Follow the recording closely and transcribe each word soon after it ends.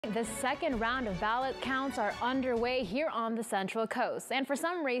The second round of ballot counts are underway here on the Central Coast. And for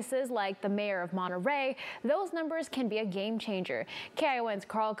some races, like the mayor of Monterey, those numbers can be a game changer. KION's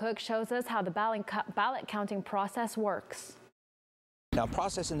Carl Cook shows us how the ballot counting process works. Now,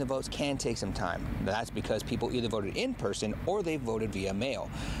 processing the votes can take some time. That's because people either voted in person or they voted via mail.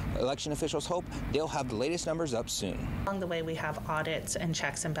 Election officials hope they'll have the latest numbers up soon. Along the way, we have audits and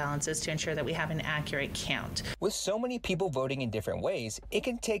checks and balances to ensure that we have an accurate count. With so many people voting in different ways, it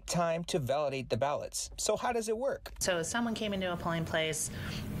can take time to validate the ballots. So how does it work? So someone came into a polling place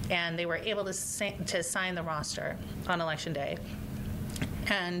and they were able to sign the roster on Election Day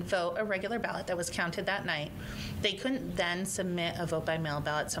and vote a regular ballot that was counted that night. They couldn't then submit a vote by mail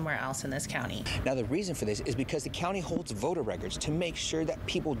ballot somewhere else in this county. Now, the reason for this is because the county holds voter records to make sure that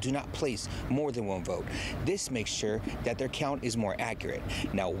people do not place more than one vote. This makes sure that their count is more accurate.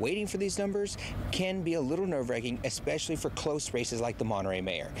 Now, waiting for these numbers can be a little nerve-wracking, especially for close races like the Monterey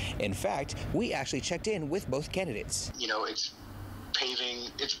mayor. In fact, we actually checked in with both candidates. You know, it's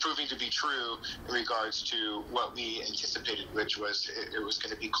proving to be true in regards to what we anticipated, which was it was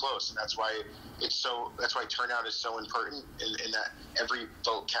going to be close, and that's why turnout is so important, in that every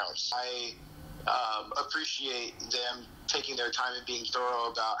vote counts. I appreciate them taking their time and being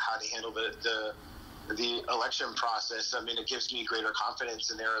thorough about how to handle the election process. I mean, it gives me greater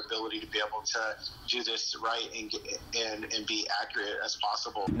confidence in their ability to be able to do this right and be accurate as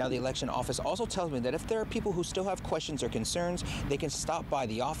possible. Now, the election office also tells me that if there are people who still have questions or concerns, they can stop by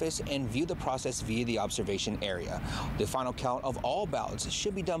the office and view the process via the observation area. The final count of all ballots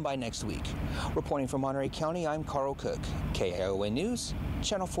should be done by next week. Reporting from Monterey County, I'm Carl Cook, KION News,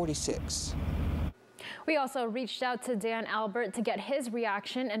 Channel 46. We also reached out to Dan Albert to get his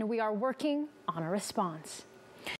reaction, and we are working on a response.